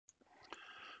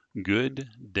Good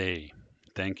day.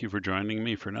 Thank you for joining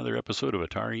me for another episode of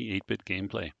Atari 8-Bit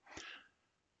Gameplay.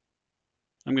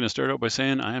 I'm going to start out by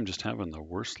saying I am just having the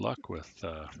worst luck with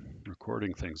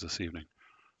recording things this evening.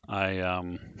 I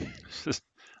just,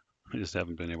 I just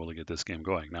haven't been able to get this game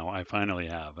going. Now I finally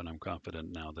have, and I'm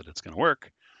confident now that it's going to work.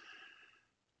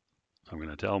 I'm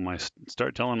going to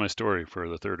start telling my story for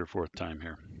the third or fourth time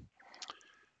here.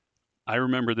 I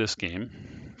remember this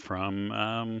game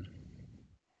from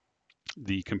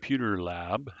the computer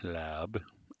lab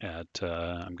at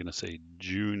I'm going to say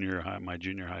my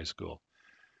junior high school,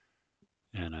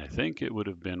 and I think it would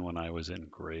have been when I was in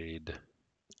grade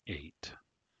 8,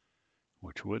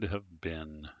 which would have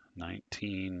been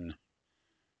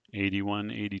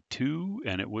 1981, 82,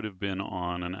 and it would have been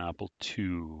on an Apple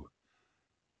II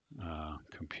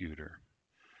computer.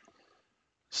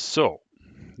 So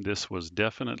this was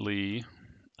definitely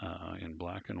in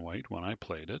black and white when I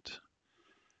played it.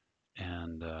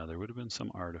 And there would have been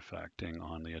some artifacting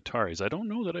on the Ataris. I don't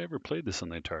know that I ever played this on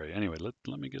the Atari. Anyway,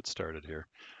 let me get started here.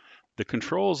 The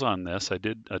controls on this, I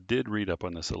did read up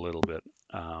on this a little bit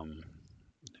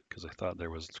because I thought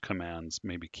there was commands,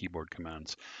 maybe keyboard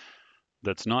commands.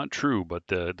 That's not true, but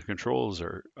the controls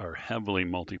are heavily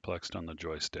multiplexed on the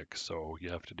joystick. So you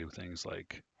have to do things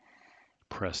like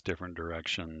press different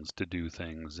directions to do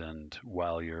things, and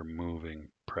while you're moving,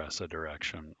 press a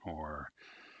direction, or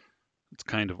it's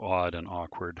kind of odd and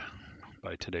awkward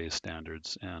by today's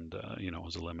standards, and it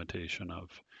was a limitation of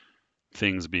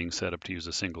things being set up to use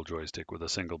a single joystick with a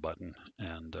single button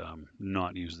and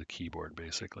not use the keyboard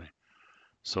basically.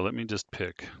 So let me just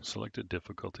select a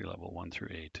difficulty level 1 through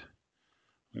 8.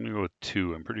 I'm gonna go with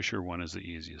 2. I'm pretty sure 1 is the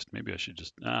easiest. Maybe I should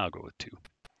I'll go with 2.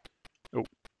 Oh,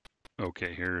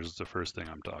 okay, here's the first thing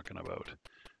I'm talking about.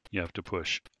 You have to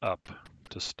push up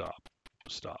to stop.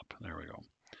 There we go.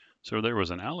 So there was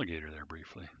an alligator there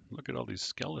briefly. Look at all these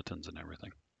skeletons and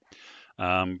everything.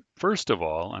 First of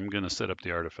all, I'm going to set up the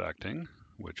artifacting,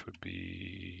 which would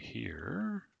be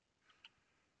here.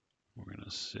 We're going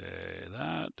to say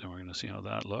that, and we're going to see how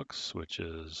that looks, which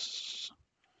is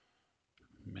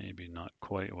maybe not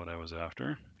quite what I was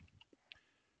after.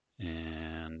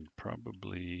 And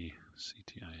probably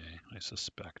CTIA, I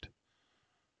suspect.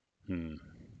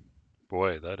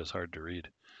 Boy, that is hard to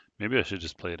read. Maybe I should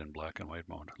just play it in black and white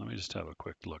mode. Let me just have a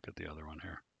quick look at the other one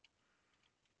here.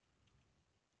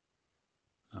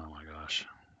 Oh my gosh.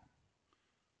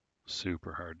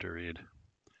 Super hard to read.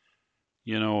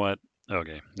 You know what?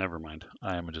 Okay, never mind.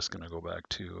 I am just going to go back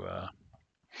to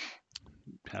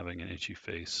having an itchy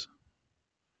face.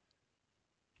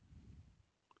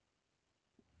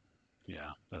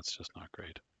 Yeah, that's just not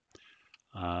great.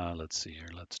 Let's see here.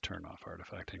 Let's turn off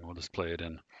artifacting. We'll just play it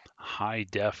in high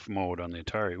def mode on the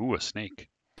Atari. Ooh, a snake.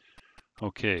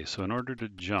 Okay, so in order to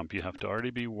jump, you have to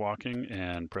already be walking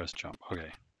and press jump.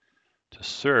 Okay. To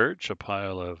search a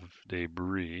pile of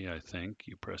debris, I think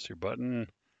you press your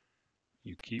button.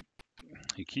 You keep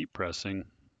pressing.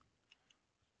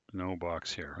 No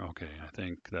box here. Okay, I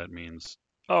think that means,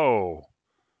 oh,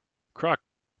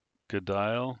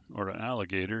 crocodile or an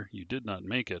alligator, you did not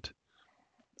make it.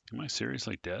 Am I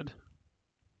seriously dead?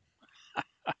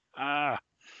 Ah,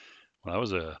 well,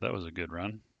 that was a good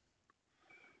run.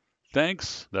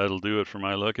 Thanks. That'll do it for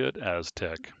my look at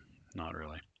Aztec. Not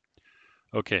really.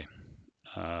 Okay,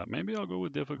 maybe I'll go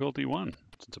with difficulty 1,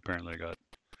 since apparently I got.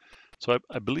 So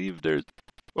I believe there's.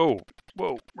 Oh,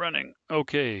 whoa, running.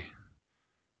 Okay.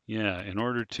 Yeah, in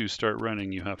order to start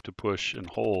running, you have to push and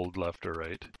hold left or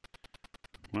right.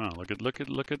 Wow, look at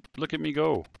me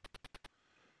go.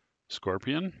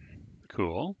 Scorpion,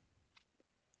 cool.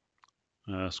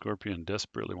 Scorpion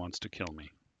desperately wants to kill me.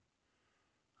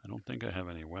 I don't think I have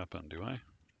any weapon, do I?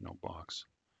 No box.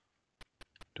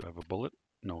 Do I have a bullet?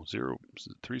 No,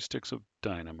 3 sticks of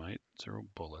dynamite, 0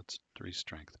 bullets, 3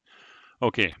 strength.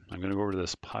 Okay, I'm gonna go over to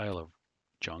this pile of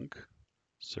junk,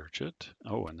 search it.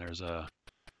 Oh, and there's is that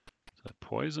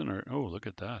poison or, oh, look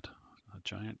at that.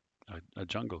 A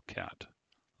jungle cat,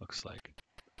 looks like.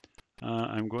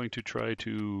 I'm going to try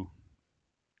to,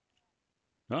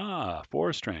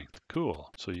 4 strength, cool.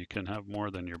 So you can have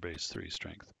more than your base 3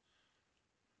 strength.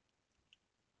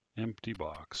 Empty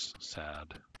box,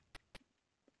 sad.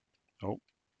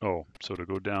 Oh, so to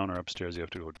go down or upstairs, you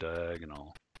have to go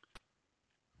diagonal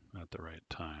at the right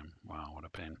time. Wow, what a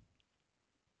pain.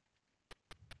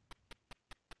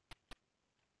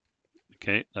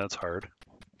 Okay, that's hard.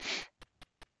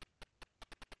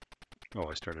 Oh,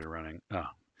 I started running.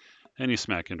 And you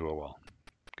smack into a wall.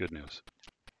 Good news.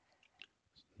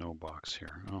 No box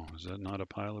here. Oh, is that not a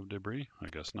pile of debris? I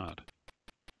guess not.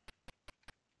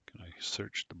 Can I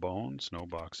search the bones? No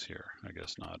box here. I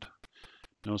guess not.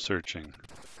 No searching.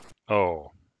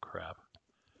 Oh, crap.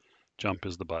 Jump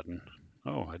is the button.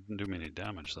 Oh, I didn't do me any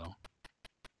damage though.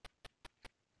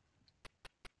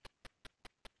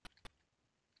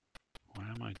 Why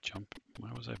am I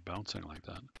Why was I bouncing like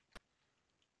that?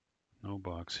 No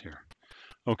box here.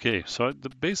 Okay, so the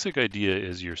basic idea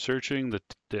is you're searching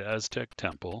the Aztec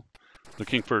temple,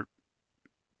 looking for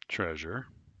treasure,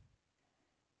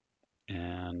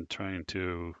 and trying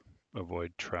to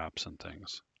avoid traps and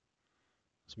things.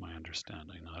 That's my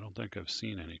understanding. I don't think I've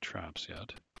seen any traps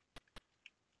yet.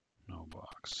 No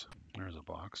box. There's a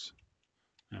box.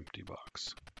 Empty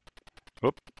box.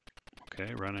 Whoop.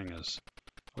 Okay, running is...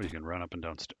 Oh, you can run up and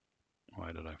down stairs.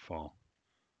 Why did I fall?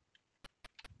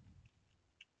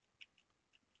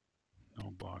 No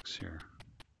box here.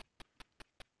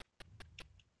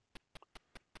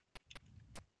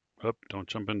 Whoop, don't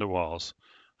jump into walls.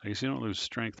 I guess you don't lose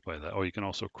strength by that. Oh, you can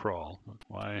also crawl.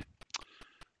 Why?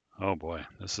 Oh boy,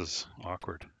 this is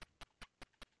awkward.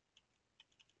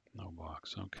 No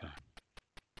box, okay.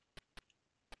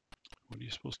 What are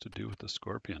you supposed to do with the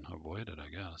scorpion? Avoid it, I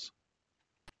guess.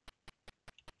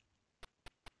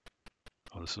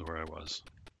 Oh, this is where I was.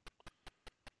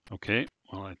 Okay,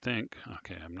 well, I think,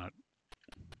 okay, I'm not,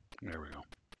 there we go.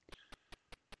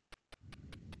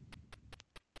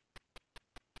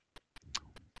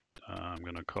 I'm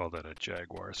going to call that a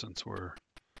jaguar since we're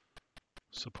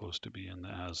supposed to be in the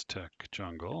Aztec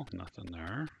jungle. Nothing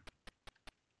there.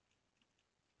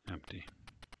 Empty.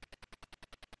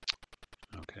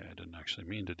 Okay, I didn't actually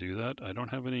mean to do that. I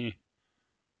don't have any,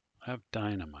 I have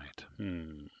dynamite.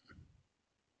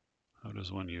 How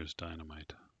does one use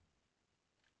dynamite?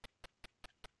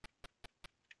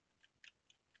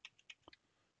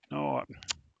 No,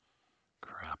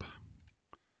 crap.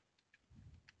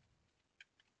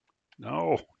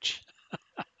 No.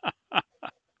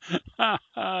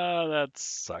 That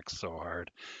sucks so hard.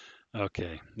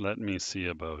 Okay, let me see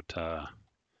about,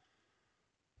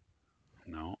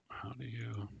 no, how do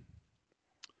you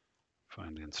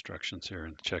find the instructions here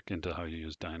and check into how you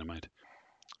use dynamite?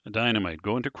 Dynamite,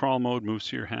 go into crawl mode, move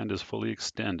so your hand is fully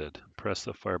extended. Press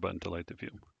the fire button to light the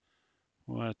fuse.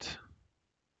 What?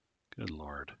 Good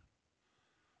Lord.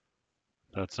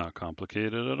 That's not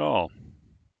complicated at all.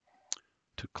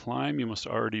 To climb, you must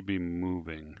already be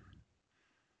moving.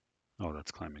 Oh,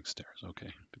 that's climbing stairs.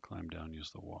 Okay. To climb down,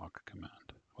 use the walk command.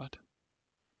 What?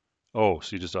 Oh,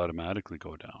 so you just automatically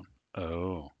go down.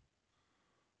 Oh.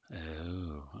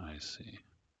 Oh, I see.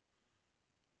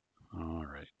 All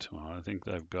right. Well, I think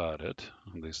I've got it,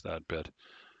 at least that bit.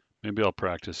 Maybe I'll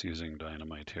practice using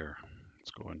dynamite here.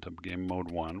 Let's go into game mode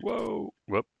 1. Whoa!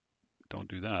 Whoop. Don't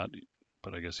do that,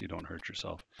 but I guess you don't hurt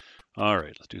yourself. All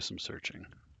right, let's do some searching.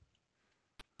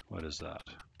 What is that?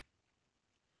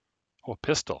 Oh, a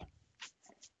pistol.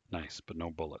 Nice, but no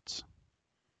bullets.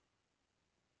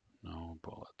 No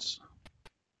bullets.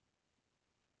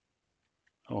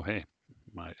 Oh, hey.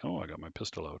 I got my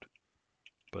pistol out,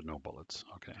 but no bullets.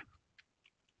 Okay.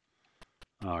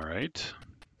 All right.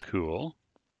 Cool.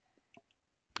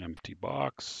 Empty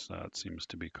box. That seems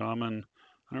to be common.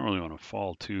 I don't really want to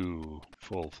fall too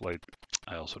full flight.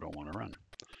 I also don't want to run.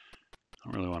 I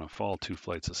don't really want to fall 2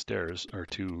 flights of stairs or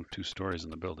two stories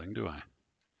in the building, do I?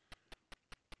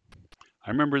 I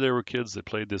remember there were kids that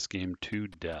played this game to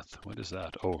death. What is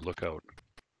that? Oh, look out.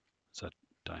 Is that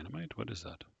dynamite? What is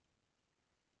that?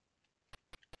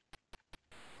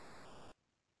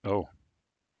 Oh,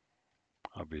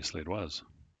 obviously it was.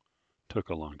 Took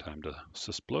a long time to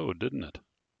explode, didn't it?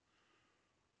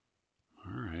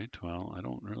 All right, well, I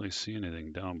don't really see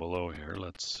anything down below here.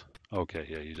 Okay,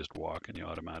 yeah, you just walk and you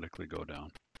automatically go down.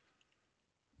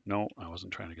 No, I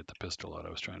wasn't trying to get the pistol out.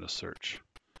 I was trying to search.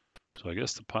 So I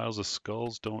guess the piles of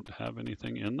skulls don't have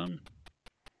anything in them.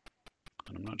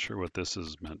 And I'm not sure what this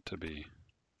is meant to be.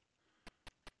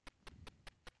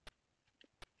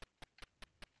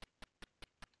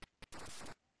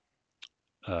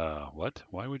 What?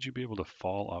 Why would you be able to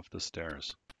fall off the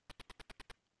stairs?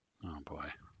 Oh boy.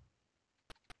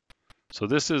 So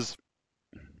this is,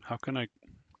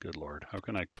 good Lord, how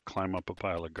can I climb up a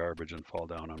pile of garbage and fall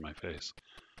down on my face?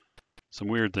 Some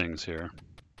weird things here.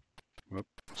 Whoop,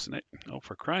 snake. Oh,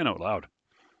 for crying out loud.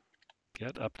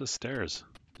 Get up the stairs.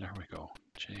 There we go.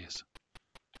 Jeez.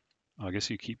 Oh, I guess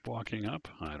you keep walking up?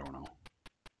 I don't know.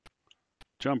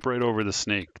 Jump right over the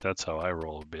snake. That's how I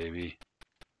roll, baby.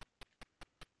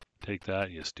 Take that,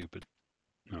 you stupid.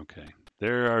 Okay.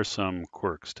 There are some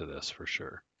quirks to this for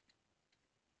sure.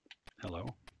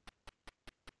 Hello?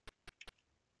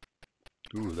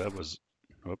 Ooh, that was...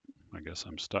 Oh, I guess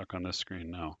I'm stuck on this screen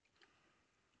now.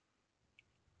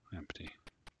 Empty.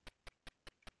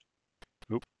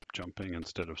 Oop, jumping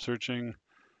instead of searching.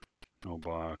 No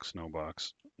box, no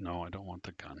box. No, I don't want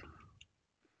the gun.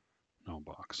 No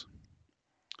box.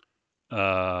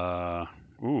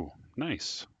 Ooh,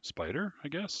 nice. Spider, I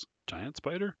guess. Giant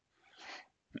spider.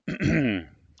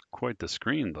 Quite the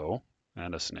screen though,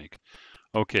 and a snake.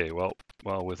 Okay, well,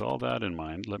 with all that in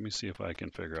mind, let me see if I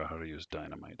can figure out how to use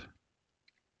dynamite.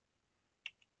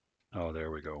 Oh,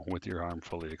 there we go, with your arm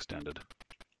fully extended.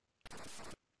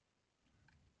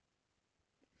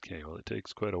 Okay, well, it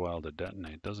takes quite a while to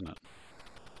detonate, doesn't it?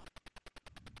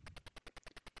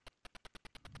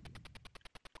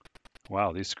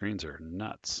 Wow, these screens are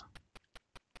nuts.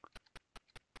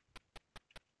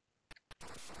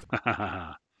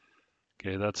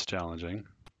 Okay, that's challenging.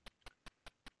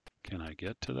 Can I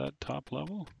get to that top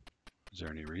level? Is there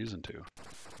any reason to?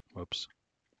 Whoops.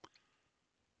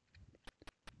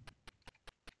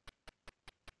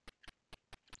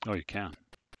 Oh, you can.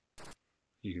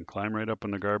 You can climb right up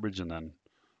in the garbage and then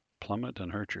plummet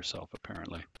and hurt yourself,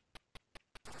 apparently.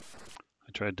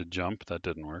 I tried to jump, that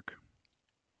didn't work.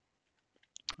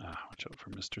 Watch out for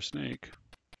Mr. Snake.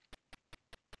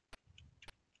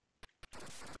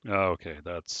 Oh, okay,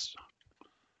 it's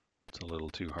a little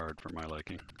too hard for my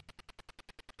liking.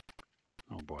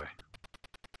 Oh boy.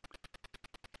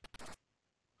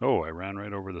 Oh, I ran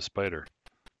right over the spider.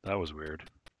 That was weird.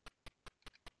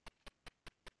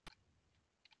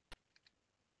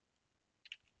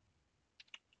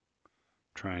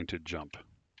 Trying to jump.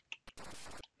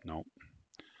 Nope.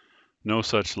 No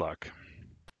such luck.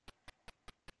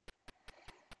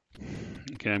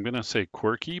 Okay, I'm gonna say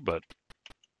quirky, but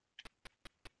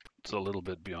it's a little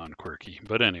bit beyond quirky.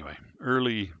 But anyway,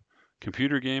 early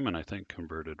computer game, and I think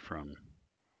converted from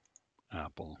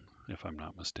Apple, if I'm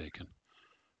not mistaken.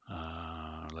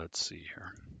 Let's see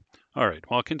here. All right,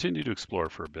 well, I'll continue to explore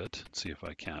for a bit, see if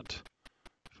I can't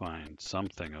find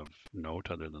something of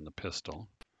note other than the pistol.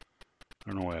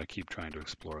 I don't know why I keep trying to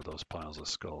explore those piles of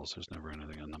skulls. There's never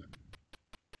anything in them.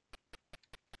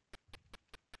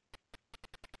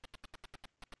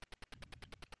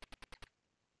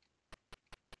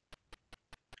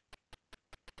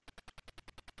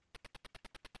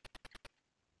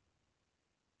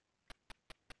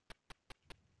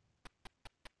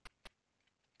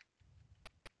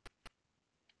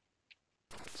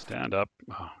 Stand up.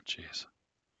 Oh, jeez.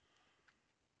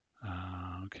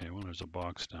 Okay, well, there's a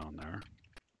box down there.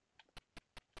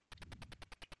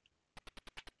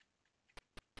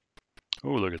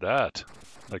 Oh, look at that.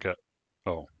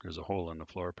 Oh, there's a hole in the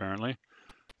floor apparently.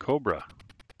 Cobra.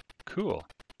 Cool.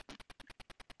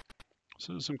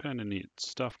 So there's some kind of neat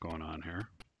stuff going on here.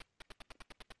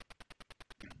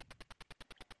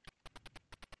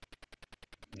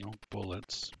 No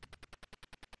bullets.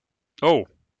 Oh,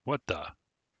 what the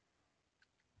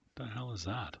hell is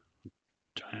that?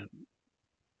 Giant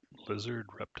lizard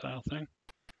reptile thing?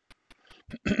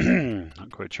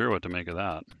 Not quite sure what to make of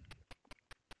that.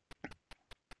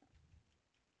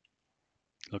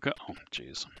 Look at, oh,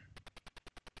 jeez.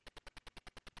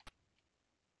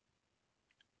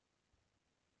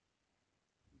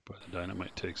 Boy, the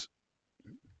dynamite takes,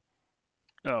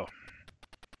 oh.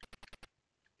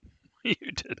 You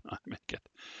did not make it.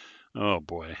 Oh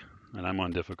boy, and I'm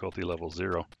on difficulty level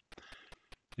 0.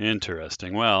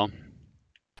 Interesting. Well,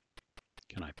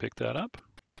 can I pick that up?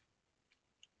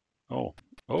 Oh,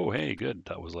 hey, good.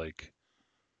 That was like,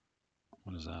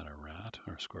 what is that, a rat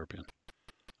or a scorpion?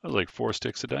 That was like 4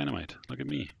 sticks of dynamite. Look at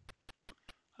me.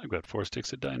 I've got 4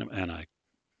 sticks of dynamite, and I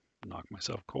knocked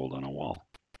myself cold on a wall.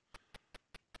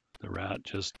 The rat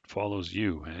just follows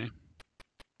you, eh?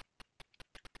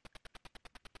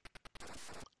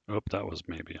 Oh, that was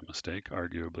maybe a mistake,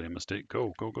 arguably a mistake.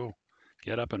 Go, go, go.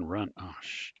 Get up and run. Oh,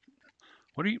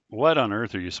 what on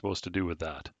earth are you supposed to do with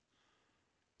that?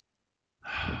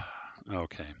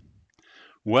 Okay.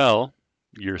 Well,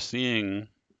 you're seeing,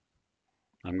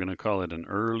 I'm going to call it an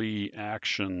early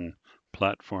action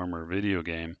platformer video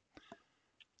game.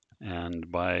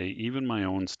 And by even my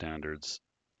own standards,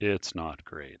 it's not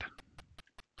great.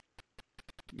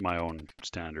 My own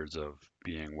standards of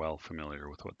being well familiar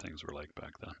with what things were like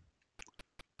back then.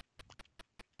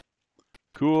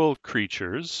 Cool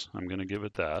creatures, I'm going to give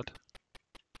it that.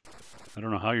 I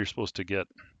don't know how you're supposed to get,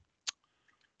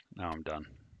 now I'm done.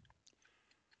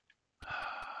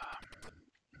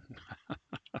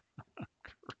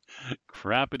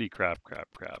 Crappity crap.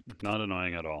 Not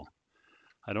annoying at all.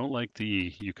 I don't like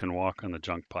the you can walk on the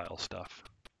junk pile stuff.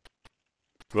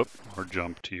 Whoop, or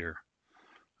jump to your.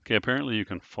 Okay, apparently you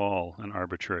can fall an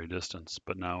arbitrary distance,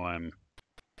 but now I'm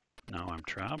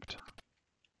trapped.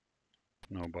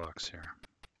 No box here.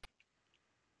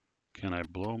 Can I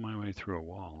blow my way through a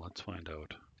wall? Let's find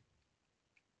out.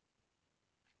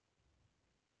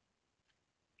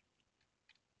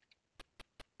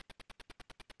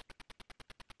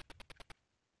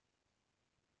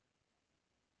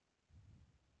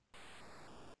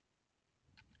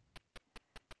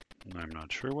 I'm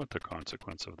not sure what the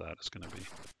consequence of that is going to be.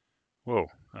 Whoa,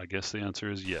 I guess the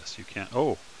answer is yes, you can't.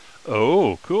 Oh,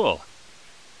 oh, cool.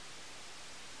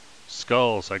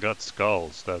 Skulls, I got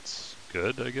skulls. That's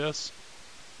good, I guess.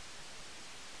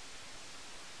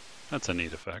 That's a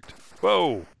neat effect.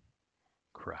 Whoa!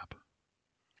 Crap.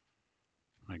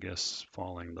 I guess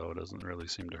falling, though, doesn't really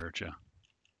seem to hurt you.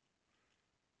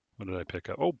 What did I pick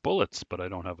up? Oh, bullets, but I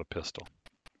don't have a pistol.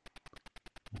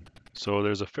 So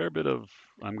there's a fair bit of,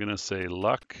 I'm going to say,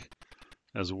 luck,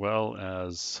 as well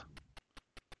as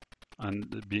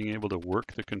being able to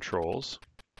work the controls,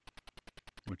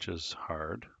 which is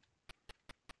hard.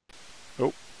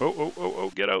 Oh, oh, oh, oh, oh,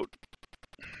 get out.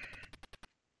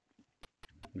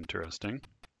 Interesting.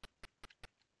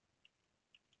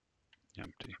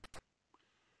 Empty.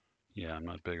 Yeah, I'm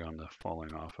not big on the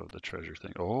falling off of the treasure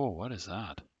thing. Oh, what is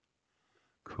that?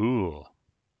 Cool.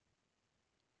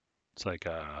 It's like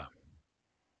a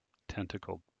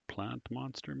tentacled plant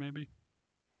monster, maybe?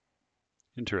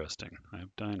 Interesting. I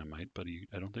have dynamite, but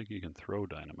I don't think you can throw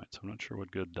dynamite, so I'm not sure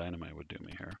what good dynamite would do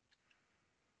me here.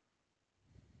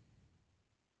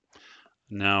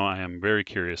 Now I am very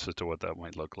curious as to what that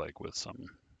might look like with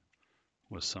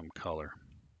some color.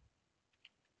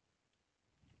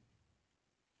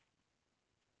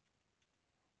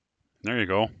 There you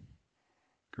go.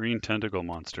 Green tentacle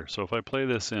monster. So if I play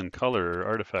this in color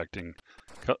or artifacting,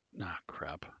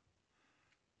 crap.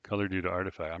 Color due to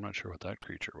artifact. I'm not sure what that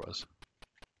creature was.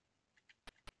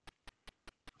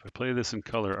 If I play this in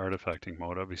color artifacting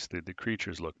mode, obviously the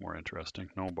creatures look more interesting.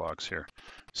 No box here.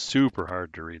 Super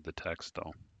hard to read the text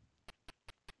though.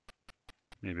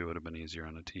 Maybe it would have been easier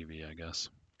on a TV, I guess.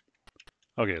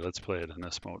 Okay, let's play it in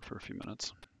this mode for a few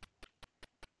minutes.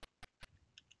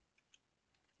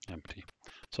 Empty.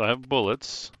 So I have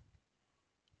bullets.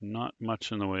 Not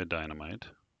much in the way of dynamite.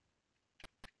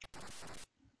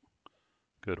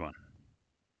 Good one.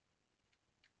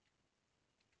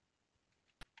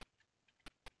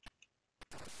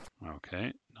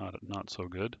 Okay, not so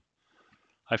good.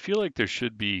 I feel like there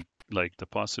should be like the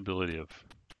possibility of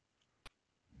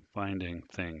finding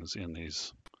things in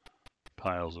these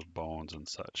piles of bones and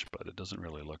such, but it doesn't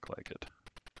really look like it.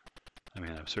 I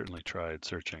mean, I've certainly tried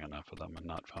searching enough of them and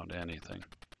not found anything.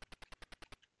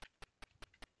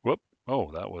 Whoop!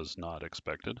 Oh, that was not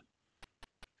expected.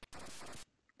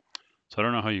 So I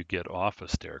don't know how you get off a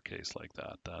staircase like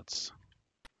that.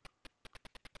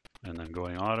 And then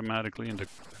going automatically into,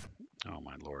 oh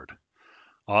my lord,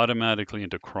 automatically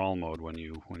into crawl mode when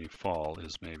you fall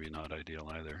is maybe not ideal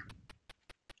either.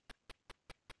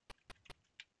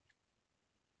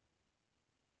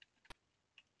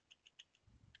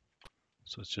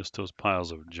 So it's just those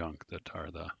piles of junk that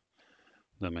are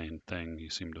the main thing you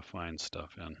seem to find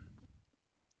stuff in.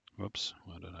 Whoops,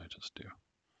 what did I just do?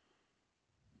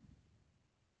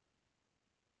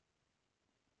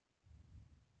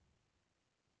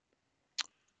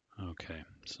 Okay,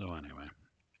 so anyway.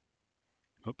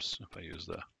 Oops, if I use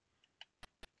the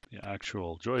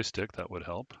actual joystick, that would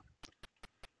help.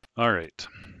 All right.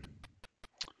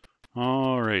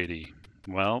 Alrighty.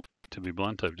 Well, to be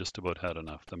blunt, I've just about had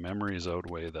enough. The memories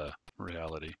outweigh the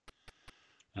reality.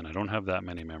 And I don't have that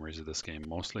many memories of this game.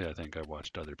 Mostly, I think I've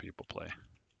watched other people play.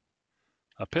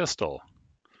 A pistol.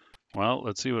 Well,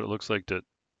 let's see what it looks like to...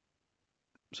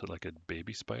 Is it like a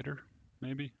baby spider,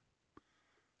 maybe?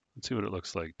 Let's see what it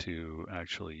looks like to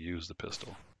actually use the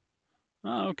pistol.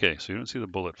 Oh, okay, so you don't see the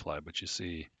bullet fly, but you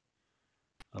see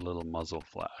a little muzzle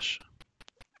flash.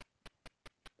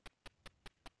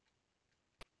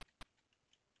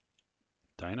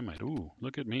 Dynamite. Ooh,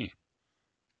 look at me.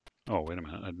 Oh, wait a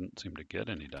minute. I didn't seem to get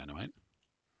any dynamite.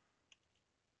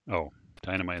 Oh,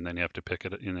 dynamite, and then you have to pick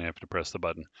it, and then you have to press the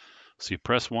button. So you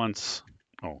press once.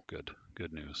 Oh, good.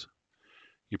 Good news.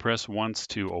 You press once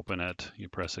to open it. You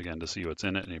press again to see what's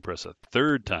in it, and you press a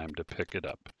third time to pick it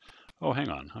up. Oh, hang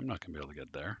on. I'm not going to be able to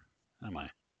get there, am I?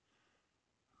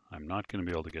 I'm not going to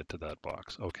be able to get to that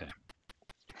box. Okay.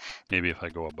 Maybe if I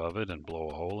go above it and blow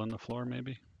a hole in the floor,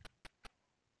 maybe?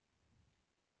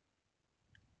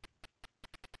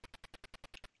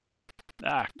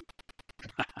 Ah!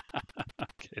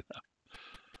 Okay,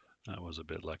 that was a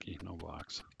bit lucky. No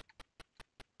box.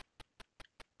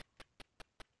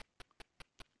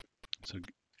 So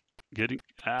getting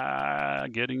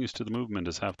used to the movement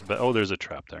is half the battle. Oh, there's a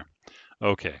trap there.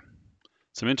 Okay.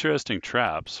 Some interesting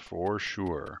traps for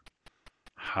sure.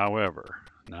 However,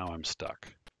 now I'm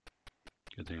stuck.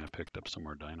 Good thing I picked up some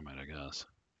more dynamite, I guess.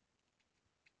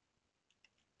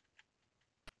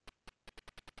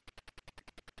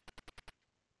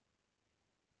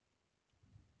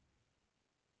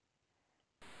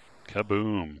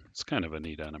 Kaboom. It's kind of a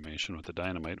neat animation with the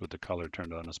dynamite with the color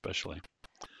turned on especially.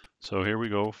 So here we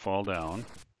go, fall down.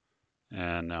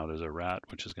 And now there's a rat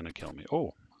which is going to kill me.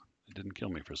 Oh, it didn't kill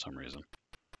me for some reason.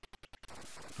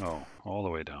 Oh, all the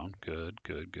way down. Good,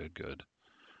 good, good, good.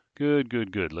 Good,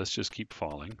 good, good. Let's just keep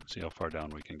falling. See how far down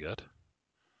we can get.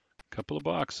 Couple of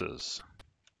boxes.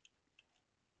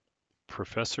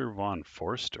 Professor von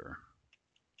Forster.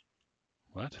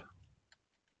 What?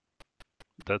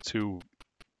 That's who.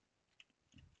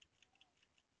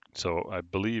 So I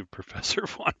believe Professor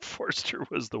von Forster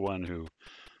was the one who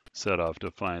set off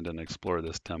to find and explore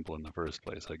this temple in the first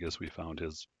place. I guess we found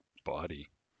his body,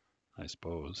 I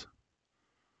suppose.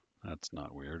 That's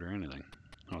not weird or anything.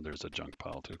 Oh, there's a junk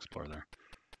pile to explore there.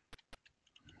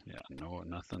 Yeah, no,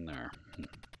 nothing there.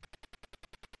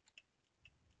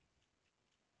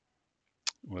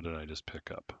 What did I just pick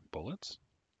up? Bullets?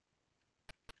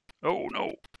 Oh,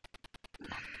 no!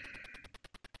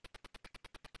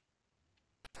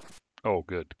 Oh,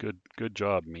 good, good, good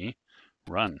job, me.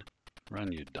 Run.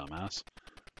 Run, you dumbass.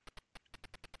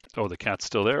 Oh, the cat's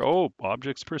still there? Oh,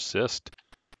 objects persist.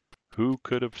 Who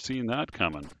could have seen that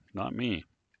coming? Not me.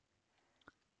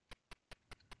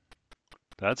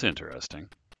 That's interesting.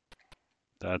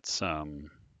 That's a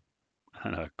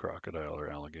crocodile or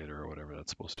alligator or whatever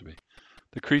that's supposed to be.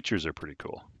 The creatures are pretty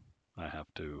cool, I have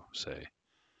to say.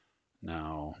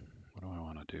 Now, what do I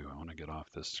want to do? I want to get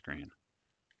off this screen.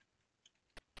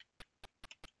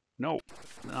 No,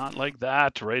 not like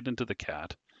that. Right into the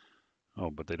cat.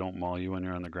 Oh, but they don't maul you when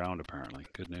you're on the ground, apparently.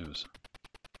 Good news.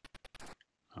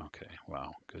 Okay,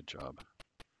 wow, good job.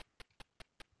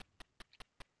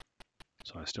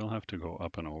 So I still have to go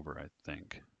up and over, I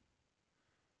think.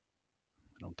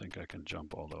 I don't think I can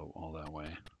jump all that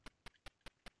way.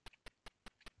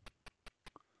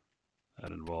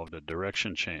 That involved a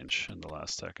direction change in the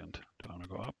last second. Do I want to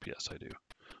go up? Yes, I do.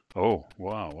 Oh,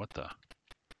 wow,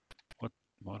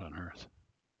 what on earth?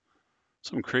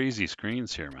 Some crazy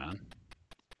screens here, man.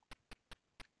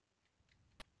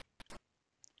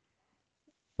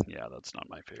 Yeah, that's not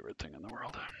my favorite thing in the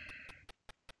world.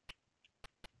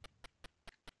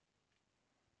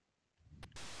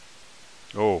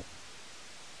 Oh,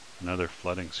 another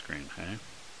flooding screen, hey?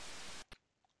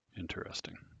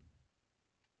 Interesting.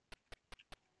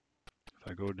 If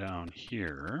I go down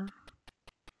here,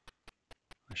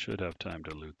 I should have time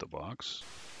to loot the box.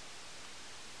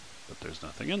 But there's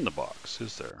nothing in the box,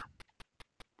 is there?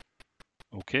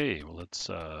 Okay, well, let's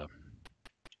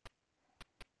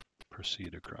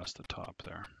proceed across the top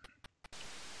there.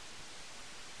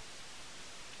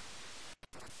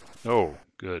 Oh,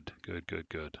 good, good, good,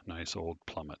 good. Nice old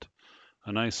plummet.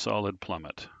 A nice solid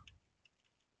plummet.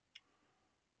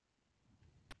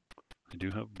 I do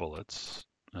have bullets,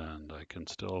 and I can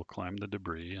still climb the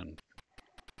debris and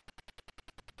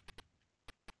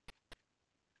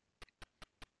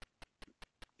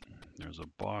there's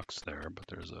a box there, but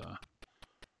there's a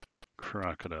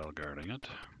crocodile guarding it.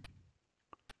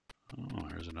 Oh,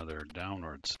 there's another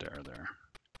downward stair there.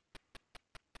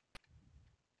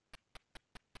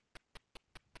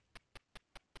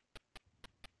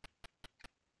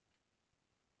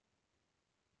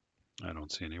 I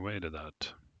don't see any way to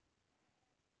that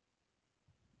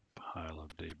pile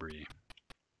of debris.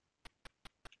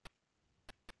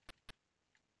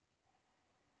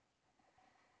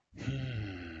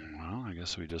 Well, I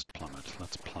guess we just plummet.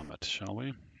 Let's plummet, shall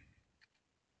we?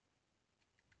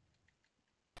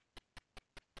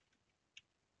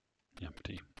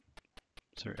 Empty.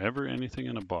 Is there ever anything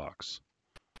in a box?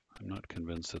 I'm not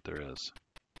convinced that there is.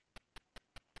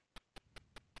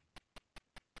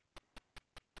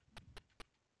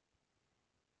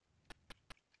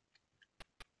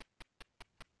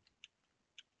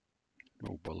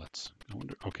 Oh, bullets. I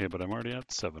wonder. Okay, but I'm already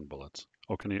at 7 bullets.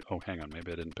 Oh, can you? Oh, hang on.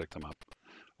 Maybe I didn't pick them up.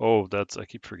 Oh, that's. I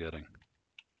keep forgetting.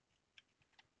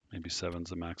 Maybe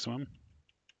 7's the maximum.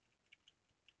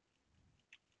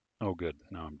 Oh, good.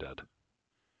 Now I'm dead.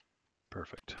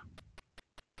 Perfect.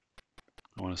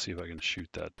 I want to see if I can shoot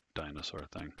that dinosaur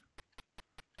thing.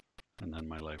 And then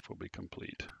my life will be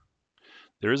complete.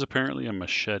 There is apparently a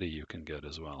machete you can get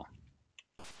as well.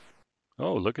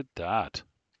 Oh, look at that.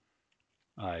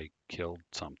 I killed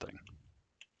something.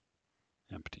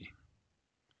 Empty.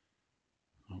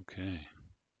 Okay.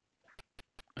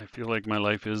 I feel like my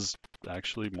life is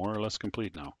actually more or less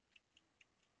complete now.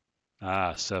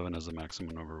 Ah, 7 is the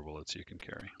maximum number of bullets you can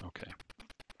carry. Okay.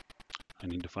 I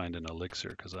need to find an elixir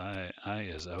because I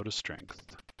is out of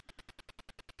strength.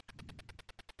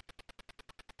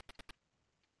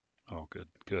 Oh, good,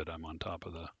 good. I'm on top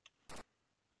of the...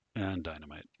 And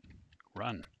dynamite.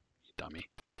 Run, you dummy.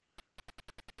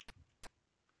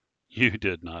 You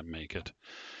did not make it.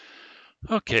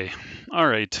 Okay. All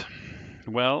right.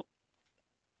 Well,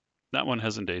 that one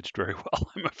hasn't aged very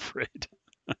well, I'm afraid.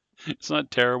 It's not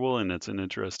terrible, and it's an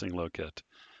interesting look at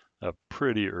a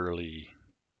pretty early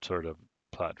sort of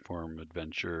platform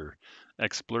adventure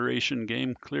exploration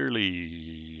game.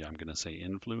 Clearly, I'm going to say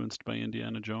influenced by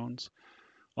Indiana Jones.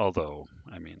 Although,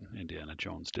 I mean, Indiana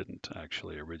Jones didn't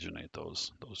actually originate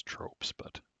those tropes,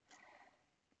 but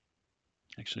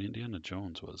actually, Indiana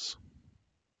Jones was.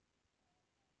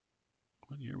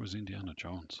 What year was Indiana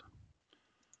Jones?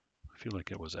 I feel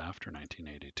like it was after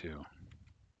 1982.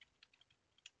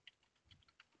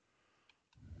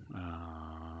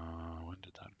 When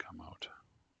did that come out?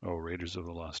 Oh, Raiders of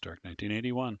the Lost Ark,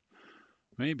 1981.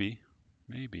 Maybe,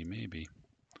 maybe.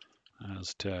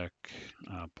 Aztec,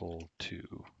 Apple II.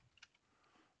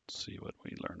 Let's see what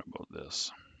we learn about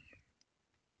this.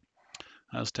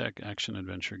 Aztec action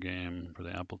adventure game for the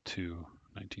Apple II,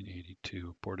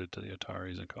 1982, ported to the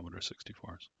Ataris and Commodore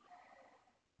 64s.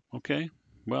 Okay,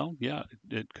 well, yeah,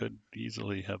 it could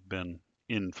easily have been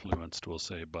influenced, we'll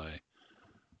say, by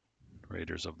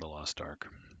Raiders of the Lost Ark.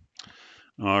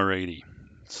 Alrighty.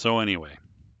 So anyway,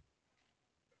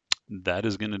 that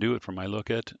is going to do it for my look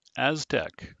at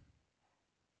Aztec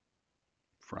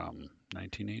from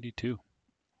 1982.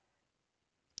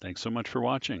 Thanks so much for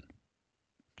watching.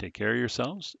 Take care of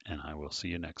yourselves, and I will see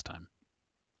you next time.